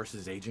that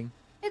reverses aging?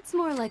 It's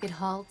more like it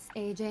halts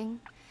aging.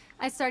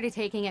 I started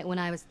taking it when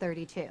I was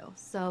 32,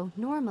 so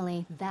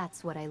normally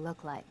that's what I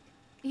look like.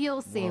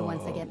 You'll see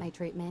once I get my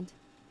treatment.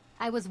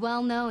 I was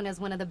well known as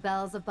one of the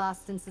belles of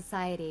Boston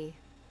society,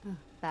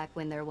 back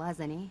when there was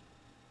any.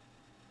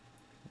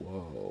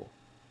 Whoa.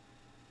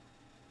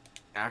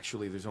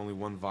 Actually, there's only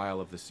one vial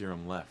of the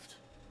serum left.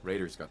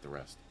 Raiders got the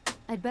rest.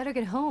 I'd better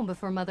get home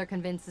before Mother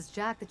convinces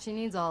Jack that she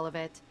needs all of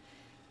it.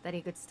 That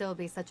he could still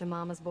be such a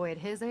mama's boy at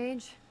his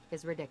age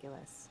is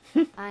ridiculous.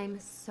 I'm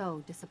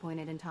so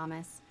disappointed in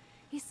Thomas.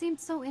 He seemed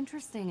so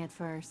interesting at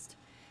first.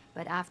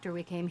 But after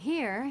we came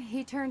here,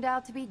 he turned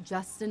out to be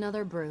just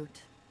another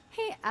brute.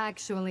 He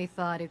actually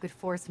thought he could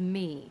force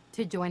me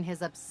to join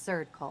his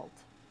absurd cult.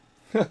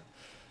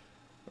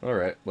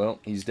 Alright, well,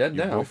 he's dead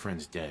Your now.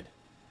 boyfriend's dead.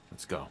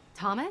 Let's go.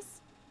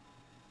 Thomas?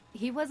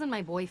 He wasn't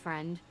my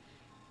boyfriend.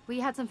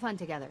 We had some fun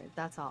together,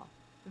 that's all.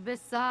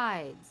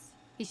 Besides,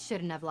 he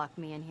shouldn't have locked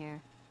me in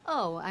here.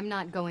 Oh, I'm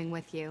not going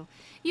with you.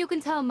 You can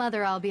tell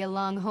Mother I'll be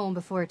along home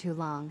before too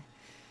long.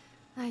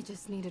 I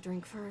just need a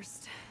drink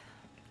first.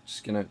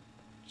 Just gonna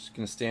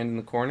stand in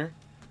the corner?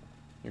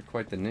 You're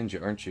quite the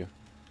ninja, aren't you?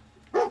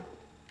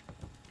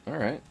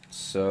 Alright,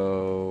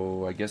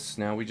 so I guess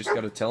now we just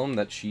gotta tell him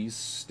that she's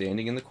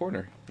standing in the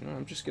corner. You know,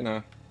 I'm just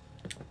gonna...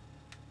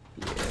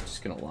 Yeah,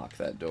 just gonna lock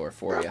that door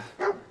for you.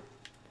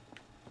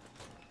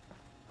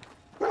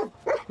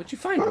 What'd you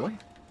find, boy?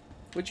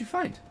 What'd you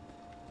find?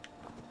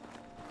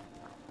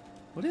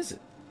 What is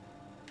it?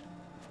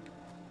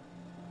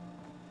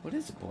 What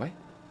is it, boy?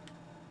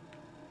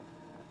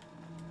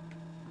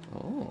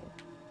 Oh.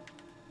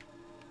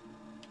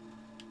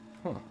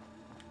 Huh.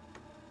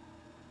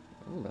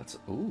 Oh, that's...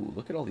 Ooh,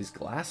 look at all these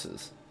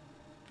glasses.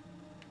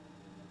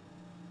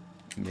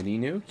 Mini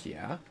nuke?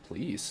 Yeah,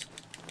 please.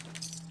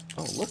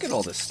 Oh, look at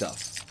all this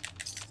stuff.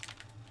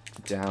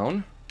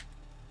 Down.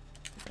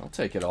 I'll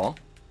take it all.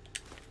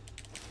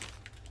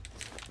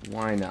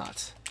 Why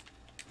not?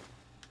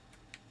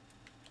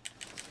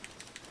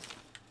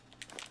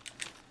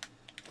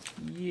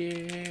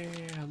 Yeah,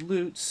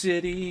 Loot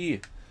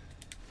City.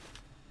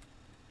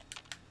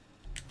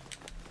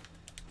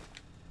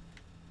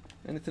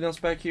 Anything else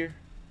back here?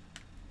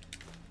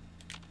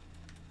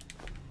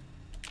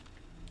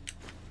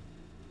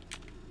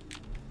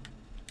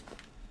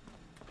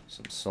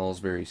 Some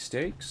Salisbury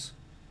steaks.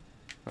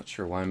 Not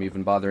sure why I'm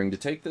even bothering to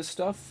take this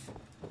stuff,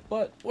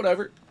 but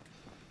whatever.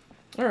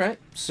 Alright,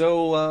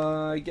 so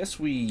I guess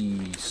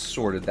we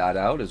sorted that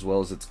out as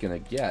well as it's gonna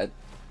get.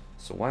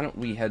 So why don't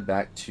we head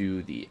back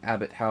to the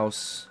Abbott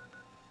house.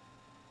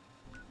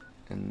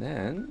 And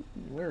then,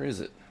 where is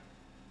it?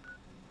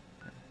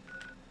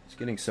 It's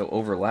getting so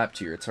overlapped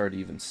here, it's hard to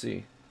even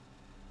see.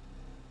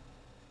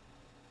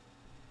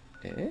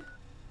 Eh?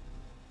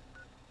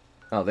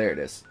 Oh, there it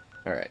is.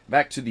 Alright,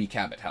 back to the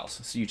Cabot house.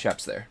 See you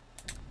chaps there.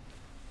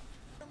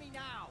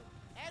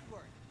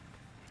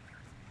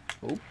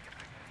 Oh,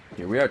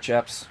 here we are,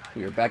 chaps.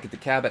 We are back at the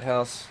Cabot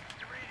house.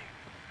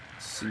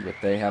 Let's see what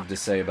they have to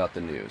say about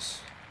the news.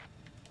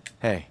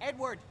 Hey.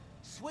 Edward,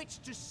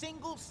 switch to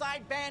single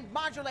sideband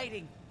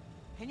modulating.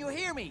 Can you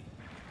hear me?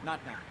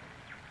 Not now.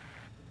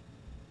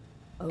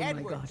 Oh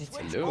Edward, my God, it's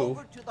switch Hello.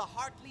 over to the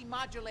Hartley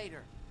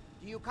modulator.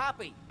 Do you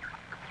copy?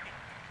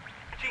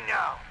 Gee,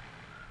 now.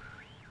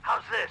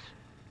 How's this?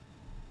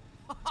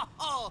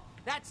 Oh,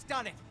 that's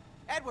done it.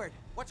 Edward,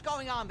 what's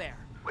going on there?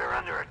 We're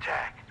under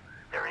attack.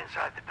 They're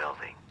inside the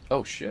building.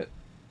 Oh, shit.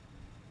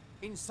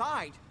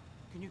 Inside?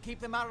 Can you keep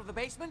them out of the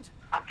basement?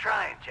 I'm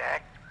trying,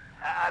 Jack.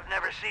 I've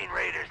never seen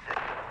raiders that...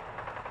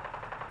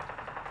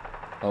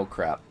 Oh,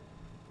 crap.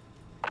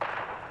 For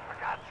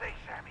God's sake,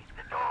 Sammy,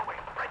 the doorway,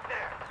 right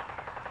there.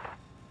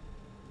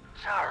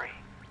 Sorry.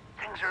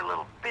 Things are a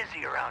little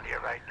busy around here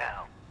right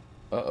now.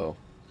 Uh-oh.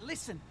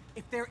 Listen,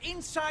 if they're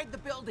inside the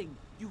building,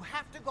 You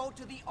have to go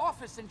to the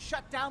office and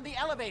shut down the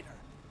elevator.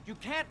 You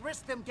can't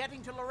risk them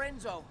getting to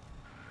Lorenzo.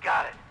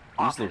 Got it.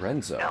 Who's Office,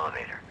 Lorenzo?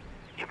 Elevator.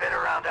 You better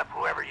round up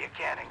whoever you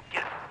can and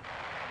get...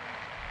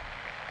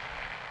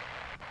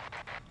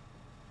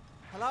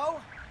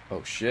 Hello?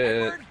 Oh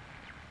shit. Edward?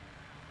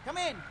 Come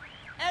in.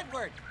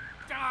 Edward!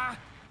 Ah,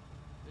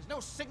 there's no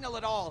signal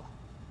at all.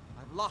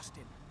 I've lost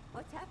him.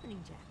 What's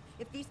happening, Jack?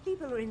 If these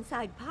people are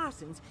inside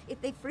Parsons, if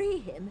they free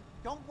him...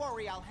 Don't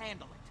worry, I'll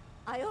handle it.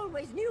 I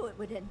always knew it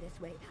would end this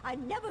way. I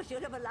never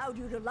should have allowed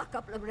you to lock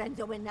up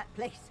Lorenzo in that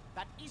place.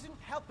 That isn't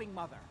helping,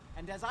 Mother.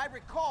 And as I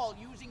recall,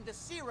 using the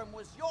serum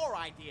was your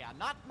idea,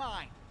 not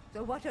mine.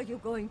 So what are you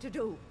going to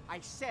do? I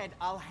said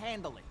I'll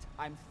handle it.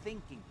 I'm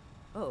thinking.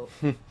 Oh.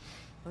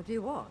 What do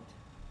you want?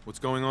 What's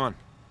going on?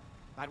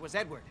 That was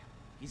Edward.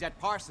 He's at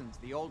Parsons,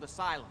 the old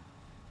asylum.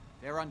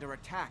 They're under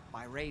attack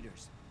by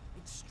raiders.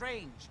 It's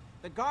strange.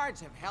 The guards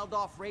have held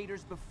off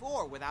raiders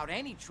before without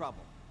any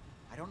trouble.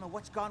 I don't know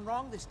what's gone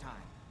wrong this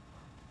time.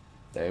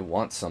 They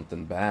want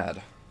something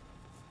bad.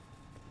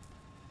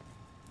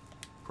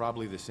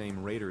 Probably the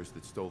same raiders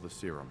that stole the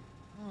serum.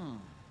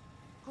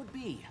 Could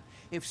be.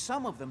 If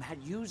some of them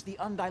had used the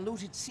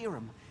undiluted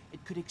serum,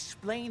 it could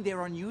explain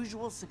their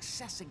unusual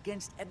success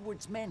against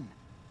Edward's men.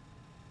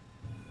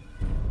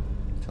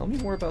 Tell me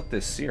more about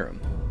this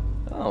serum.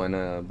 Oh,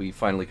 and we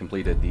finally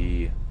completed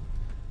the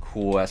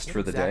quest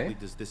for the day. What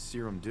exactly does this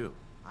serum do?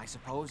 I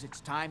suppose it's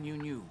time you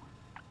knew.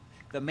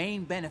 The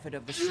main benefit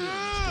of the serum is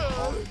to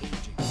halt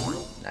aging.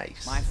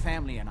 Nice. My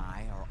family and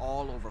I are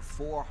all over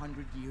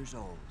 400 years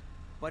old.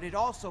 But it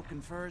also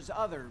confers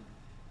other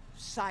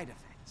side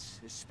effects,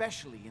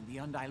 especially in the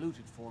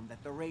undiluted form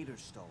that the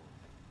raiders stole.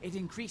 It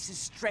increases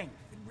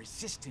strength and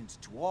resistance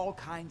to all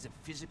kinds of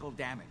physical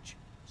damage.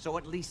 So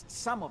at least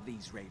some of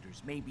these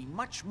raiders may be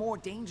much more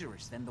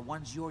dangerous than the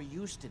ones you're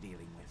used to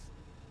dealing with.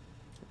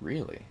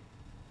 Really?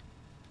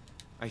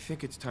 I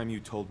think it's time you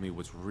told me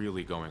what's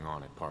really going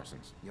on at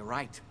Parsons. You're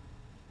right.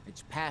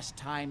 It's past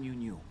time you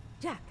knew.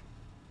 Jack,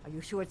 are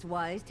you sure it's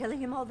wise telling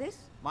him all this?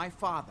 My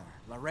father,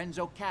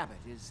 Lorenzo Cabot,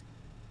 is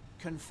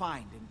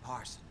confined in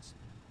Parsons.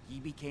 He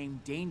became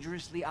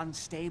dangerously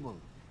unstable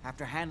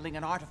after handling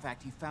an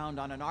artifact he found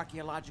on an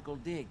archaeological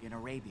dig in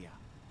Arabia.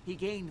 He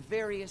gained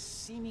various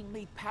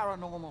seemingly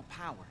paranormal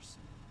powers,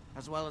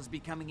 as well as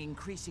becoming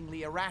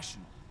increasingly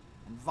irrational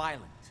and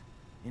violent.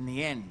 In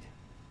the end,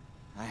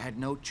 I had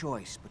no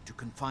choice but to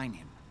confine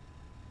him,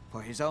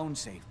 for his own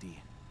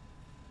safety,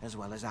 as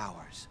well as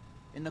ours.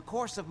 In the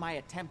course of my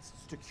attempts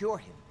to cure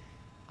him,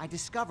 I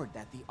discovered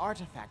that the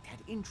artifact had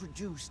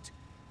introduced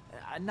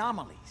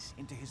anomalies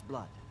into his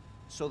blood.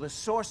 So the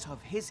source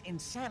of his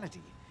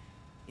insanity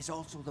is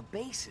also the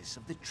basis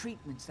of the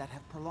treatments that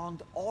have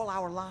prolonged all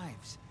our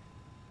lives.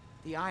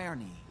 The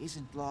irony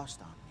isn't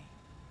lost on me,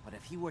 but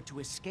if he were to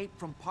escape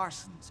from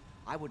Parsons,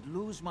 I would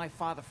lose my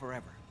father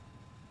forever.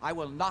 I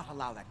will not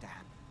allow that to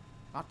happen.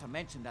 Not to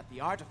mention that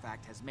the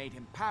artifact has made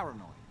him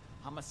paranoid,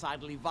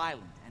 homicidally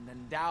violent, and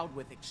endowed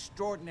with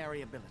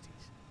extraordinary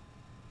abilities.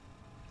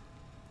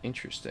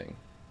 Interesting.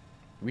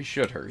 We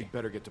should hurry.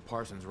 Better get to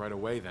Parsons right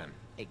away then.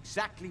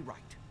 Exactly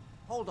right.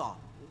 Hold on.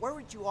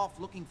 Weren't you off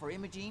looking for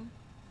Imogene?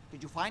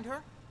 Did you find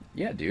her?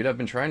 Yeah, dude, I've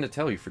been trying to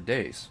tell you for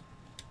days.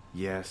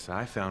 Yes,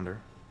 I found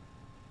her.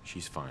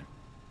 She's fine.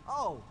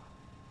 Oh,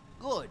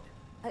 good.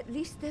 At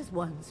least there's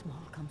one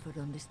small comfort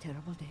on this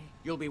terrible day.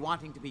 You'll be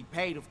wanting to be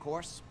paid, of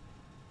course.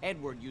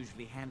 Edward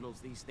usually handles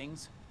these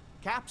things.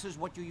 Caps is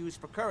what you use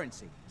for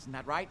currency, isn't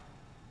that right?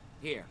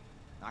 Here,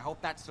 I hope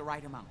that's the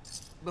right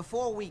amount.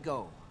 Before we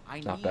go,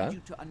 I need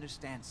you to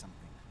understand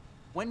something.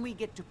 When we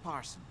get to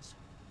Parsons,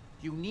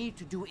 you need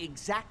to do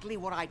exactly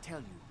what I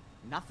tell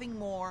you. Nothing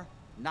more,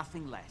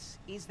 nothing less.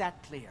 Is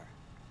that clear?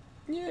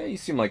 Yeah, you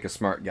seem like a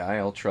smart guy.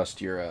 I'll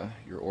trust your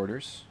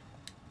orders.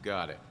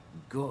 Got it.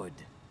 Good.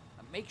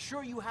 Make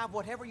sure you have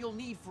whatever you'll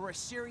need for a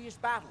serious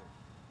battle.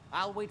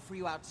 I'll wait for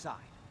you outside.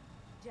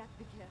 Jack,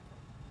 be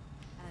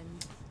careful.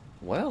 And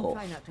well,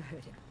 try not to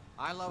hurt him.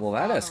 I love well,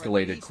 that Father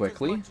escalated at least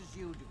quickly. As much as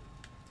you do.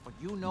 But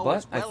you know But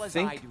as well I as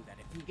think... I do that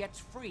if he gets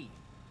free,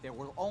 there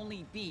will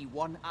only be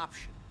one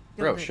option.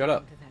 Bro, shut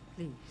up.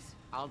 Please.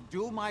 I'll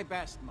do my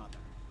best, Mother.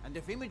 And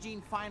if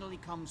Imogene finally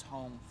comes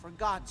home, for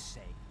God's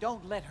sake,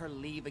 don't let her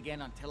leave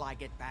again until I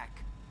get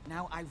back.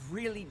 Now, I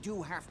really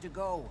do have to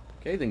go.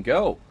 Okay, then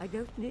go. I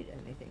don't need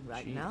anything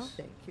right now,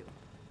 thank you.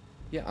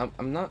 Yeah,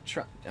 I'm not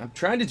trying. I'm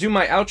trying to do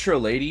my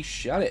outro, lady.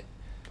 Shut it.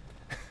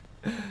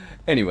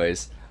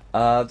 Anyways,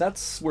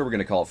 that's where we're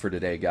gonna call it for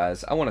today,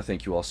 guys. I want to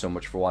thank you all so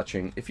much for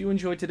watching. If you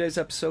enjoyed today's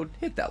episode,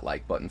 hit that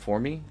like button for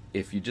me.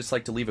 If you'd just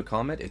like to leave a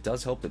comment, it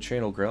does help the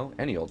channel grow.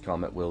 Any old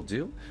comment will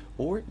do.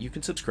 Or you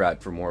can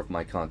subscribe for more of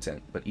my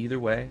content. But either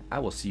way, I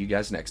will see you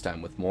guys next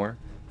time with more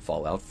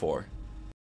Fallout 4.